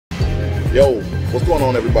Yo, what's going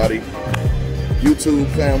on, everybody? YouTube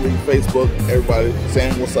family, Facebook, everybody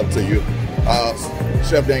saying what's up to you.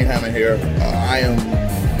 Chef Hammond here. I am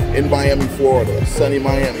in Miami, Florida, sunny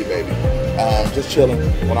Miami, baby. Just chilling.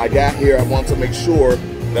 When I got here, I wanted to make sure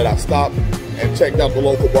that I stopped and checked out the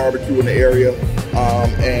local barbecue in the area.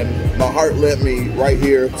 And my heart led me right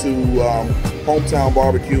here to Hometown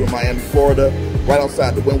Barbecue in Miami, Florida, right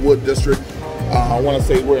outside the Wynwood district. I want to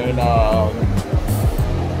say we're in,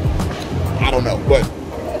 I don't know, but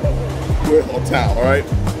we're on town, all right?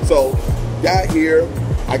 So, got here,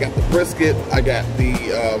 I got the brisket, I got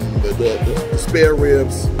the spare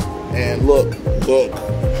ribs, and look.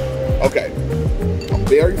 Okay, I'm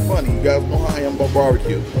very funny. You guys know how I am about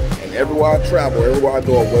barbecue. And everywhere I travel, everywhere I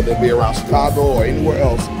go, whether it be around Chicago or anywhere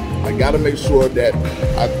else, I gotta make sure that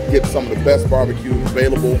I get some of the best barbecue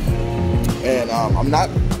available. And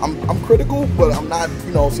I'm critical, but I'm not,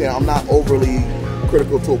 you know what I'm saying, I'm not overly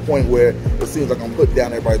critical to a point where it seems like I'm putting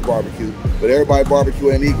down everybody's barbecue. But everybody's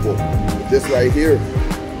barbecue ain't equal. But this right here,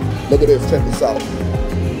 look at this, check this out.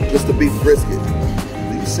 Just the beef brisket.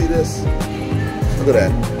 Do you see this? Look at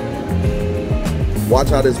that. Watch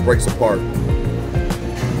how this breaks apart.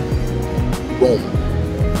 Boom.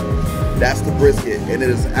 That's the brisket, and it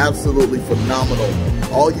is absolutely phenomenal.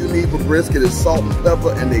 All you need for brisket is salt and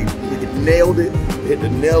pepper, and they nailed it. Hit the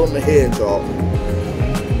nail on the head, y'all.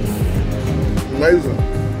 Amazing.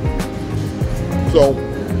 So,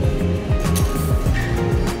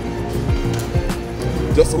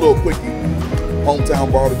 just a little quickie. Hometown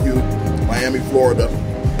Barbecue, Miami, Florida.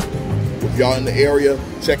 If y'all in the area,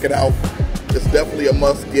 check it out. It's definitely a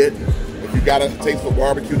must get. If you got a taste for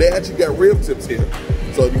barbecue, they actually got rib tips here.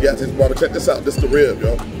 So if you got this barbecue, check this out. This is the rib,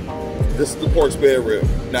 yo. This is the pork spare rib.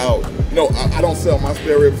 Now, you know, I don't sell my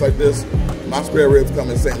spare ribs like this. My spare ribs come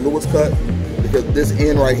in St. Louis cut, because this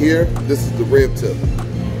end right here, this is the rib tip.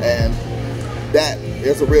 And that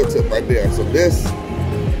is a rib tip right there. So this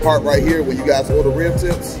part right here, when you guys order rib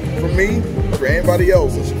tips from me, or for anybody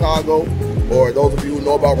else in Chicago, or those of you who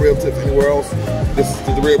know about rib tips anywhere else, this is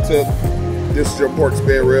the rib tip. This is your pork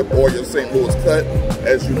spare rib or your St. Louis cut.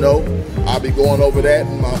 As you know, I'll be going over that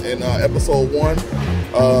in episode 1.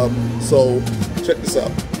 So check this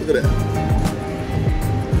out. Look at that.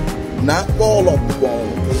 Not fall off the bone.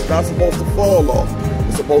 It's not supposed to fall off.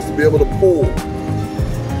 It's supposed to be able to pull.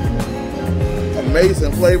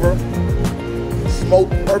 Amazing flavor.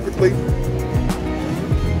 Smoked perfectly.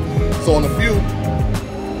 So in a few,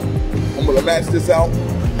 I'm gonna match this out,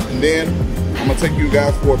 and then I'm gonna take you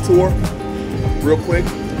guys for a tour real quick.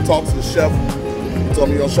 Talk to the chef. Tell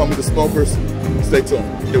me you're gonna show me the smokers. Stay tuned.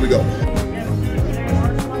 Here we go.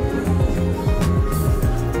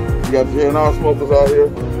 You got J&R smokers out here.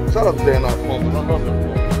 Shout out to J&R smokers. I love them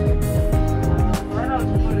smokers.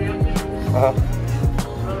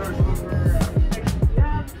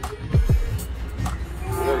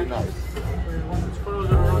 Very nice.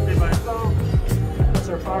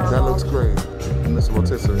 That looks great. And this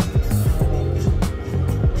rotisserie. We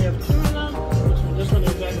have 2 of them. This one is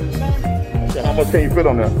exactly the same. Okay, how much can you fit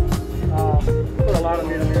on there? Put a lot of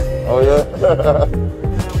meat in here. Oh yeah? And then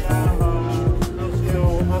we have no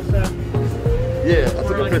skill offset. Yeah, I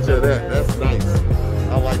took a picture of that. That's nice.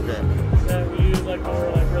 I like that. That we use like when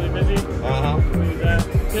we're like really busy. We use that.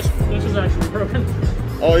 This is actually broken.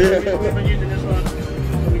 Oh yeah. We've been using this one on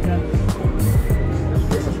the weekend.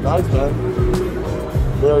 This is nice, man.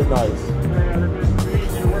 Very nice. They're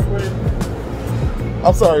easy to work with.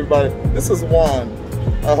 I'm sorry, everybody. This is Juan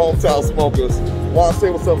at Hometown Smokers. Juan, say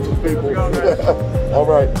what's up to the people. All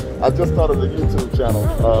right. I just started a YouTube channel,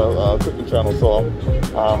 cooking channel, so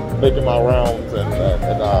I'm making my rounds and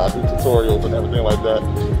I do tutorials and everything like that.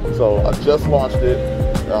 So I just launched it.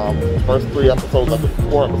 First 3 episodes, I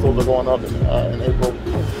think 4 episodes are going up in April.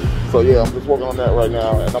 So yeah, I'm just working on that right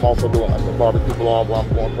now, and I'm also doing like a barbecue vlog where I'm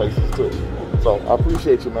going places too. So I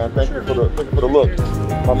appreciate you, man. Thank you for the look,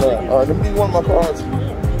 my man. All right, let me give you one of my cards.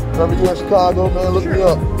 Remember you in Chicago, man? Look me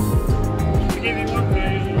up.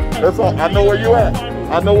 That's all. I know where you at.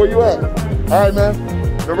 I know where you at. All right, man.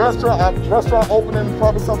 The restaurant opening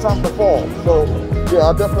probably sometime in the fall. So yeah,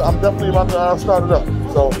 I'm definitely about to start it up.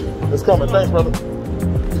 So it's coming. Thanks, brother.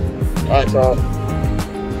 All right, y'all.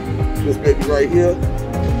 This baby right here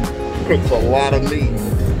cooks a lot of meat.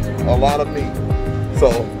 A lot of meat.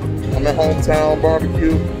 So I'm at Hometown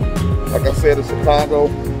Barbecue. Like I said, in Chicago.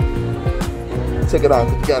 Check it out.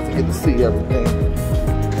 You guys can get to see everything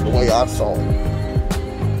the way I saw it.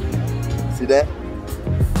 See that?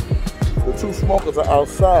 The 2 smokers are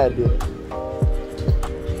outside there.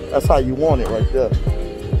 That's how you want it right there.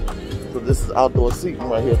 So this is outdoor seating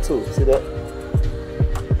right here too. See that?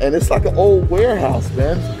 And it's like an old warehouse,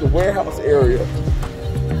 man. It's like a warehouse area.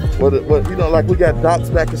 What you know, like we got docks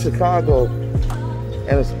back in Chicago,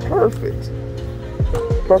 and it's perfect.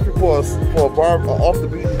 Perfect for a off the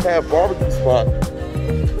beaten path barbecue spot.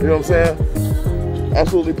 You know what I'm saying?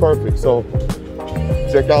 Absolutely perfect. So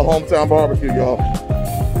check out Hometown Barbecue, y'all.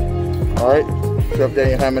 All right, Chef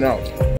Daniel Hammond out.